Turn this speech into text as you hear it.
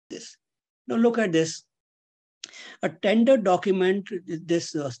Now look at this. A tender document,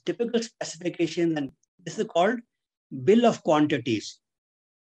 this typical specification, and this is called bill of quantities.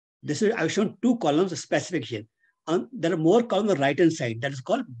 This is, I've shown two columns of specification. There are more columns on the right hand side. That is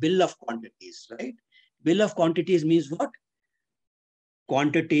called bill of quantities, right? Bill of quantities means what?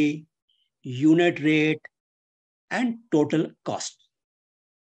 Quantity, unit rate, and total cost.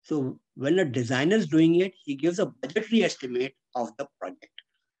 So when a designer is doing it, he gives a budgetary estimate of the project.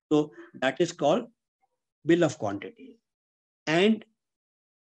 So that is called bill of quantities. And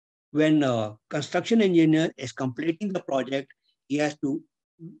when a construction engineer is completing the project, he has to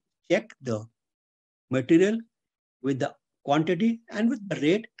check the material with the quantity and with the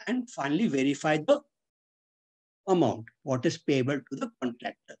rate, and finally verify the amount, what is payable to the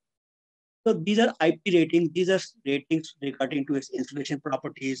contractor. So these are IP ratings. These are ratings regarding to its insulation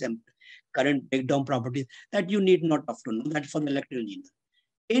properties and current breakdown properties that you need not have to know. That's for the electrical engineer.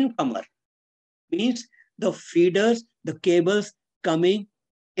 Incomer means the feeders, the cables coming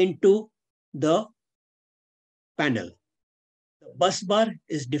into the panel. The bus bar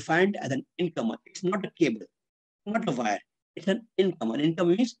is defined as an incomer. It's not a cable, not a wire. It's an incomer.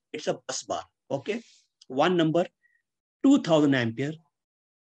 Incomer means it's a bus bar. Okay. One number, 2000 ampere,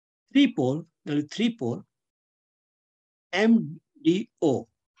 three pole MDO.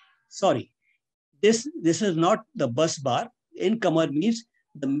 Sorry, this is not the bus bar. Incomer means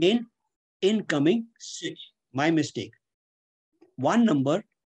the main incoming switch. My mistake. One number,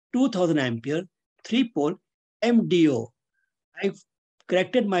 2000 ampere, three pole MDO. I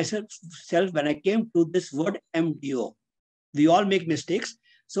corrected myself when I came to this word MDO. We all make mistakes.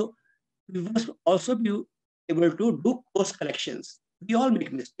 So we must also be able to do course corrections. We all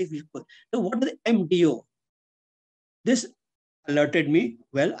make mistakes. So what is the MDO? This alerted me,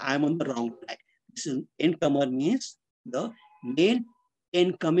 well, I'm on the wrong track. This is incomer means the main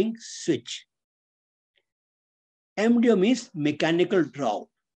incoming switch. MDO means mechanical draw.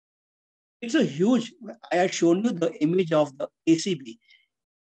 It's a huge, I had shown you the image of the ACB.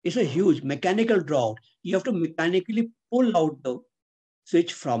 It's a huge mechanical draw. You have to mechanically pull out the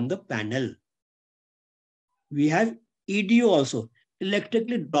switch from the panel. We have EDO also,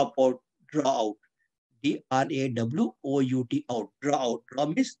 electrically draw out. DRAWOUT, out. Draw out. Draw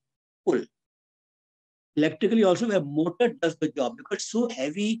means pull. Electrically also, where motor does the job because it's so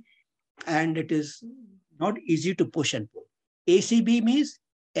heavy and it is not easy to push and pull. ACB means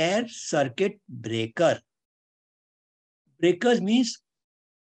air circuit breaker. Breakers means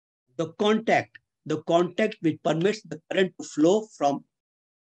the contact which permits the current to flow from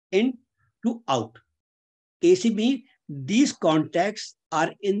in to out. ACB, these contacts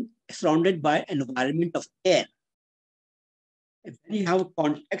are surrounded by an environment of air. If you have a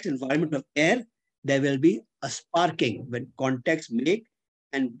contact environment of air, there will be a sparking when contacts make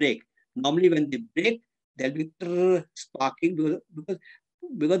and break. Normally when they break, there will be sparking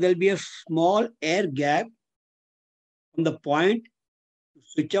because there will be a small air gap from the point to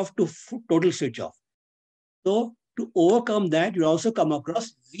switch off to total switch off. So to overcome that, you also come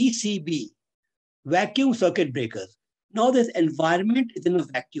across VCB, vacuum circuit breakers. Now this environment is in a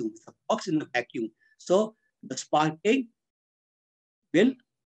vacuum, the box in a vacuum. So the sparking will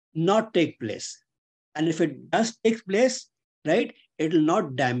not take place. And if it does take place, right, it will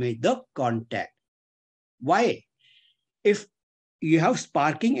not damage the contact. Why? If you have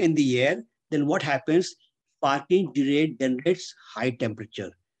sparking in the air, then what happens? Sparking generates high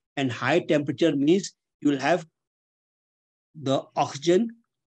temperature. And high temperature means you will have the oxygen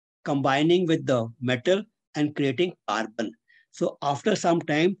combining with the metal and creating carbon. So after some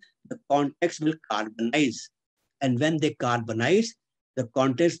time, the contacts will carbonize. And when they carbonize, the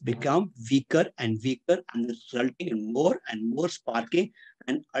contacts become weaker and weaker, and resulting in more and more sparking.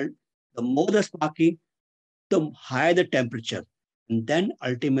 And the more the sparking, the higher the temperature. And then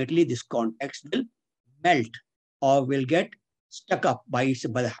ultimately these contacts will melt or will get stuck up by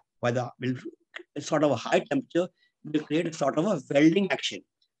the sort of a high temperature will create a sort of a welding action.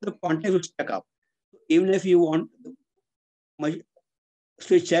 The contact will stuck up. Even if you want my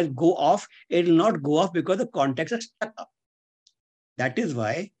switch says go off, it will not go off because the contacts are stuck up. That is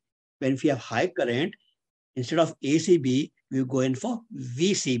why when we have high current, instead of ACB, we go in for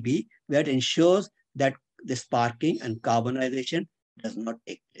VCB, where it ensures that the sparking and carbonization does not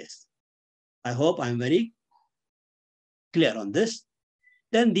take place. I hope I'm very clear on this.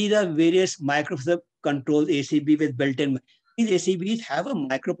 Then these are various microprocessor controls ACB with built-in. These ACBs have a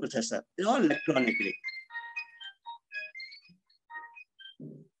microprocessor. They're all electronically.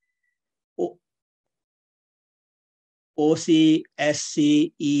 OC,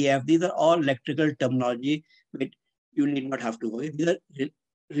 SC, EF, these are all electrical terminology, but you need not have to worry. These are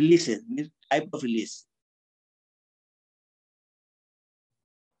releases, means type of release.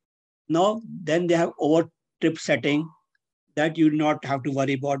 Now, then they have over trip setting that you do not have to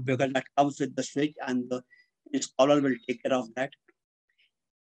worry about because that comes with the switch and the installer will take care of that.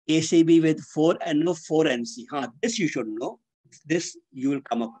 ACB with 4NO, 4NC. This you should know. This you will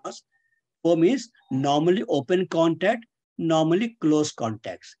come across. 4 means normally open contact, normally closed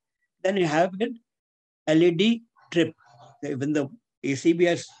contacts. Then you have it LED trip. When the ACB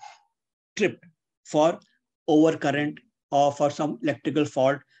has tripped for overcurrent or for some electrical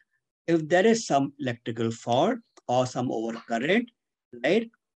fault, if there is some electrical fault or some overcurrent, right,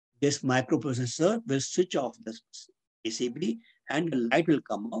 this microprocessor will switch off the ACB and the light will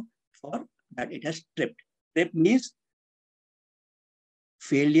come out for that it has tripped. Trip means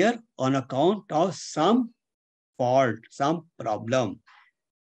failure on account of some fault, some problem.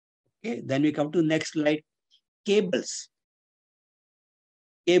 Okay, then we come to next slide. Cables.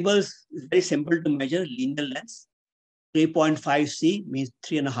 Cables is very simple to measure, linear length. 3.5 C means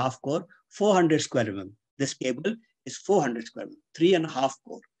 3.5 core, 400 square mm. This cable is 400 square mm, 3.5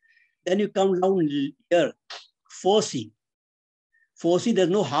 core. Then you come down here, 4C. 4C, there's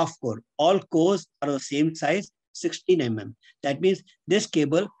no half core. All cores are the same size, 16 mm. That means this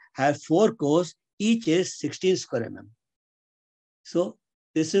cable has 4 cores, each is 16 square mm. So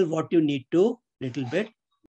this is what you need to little bit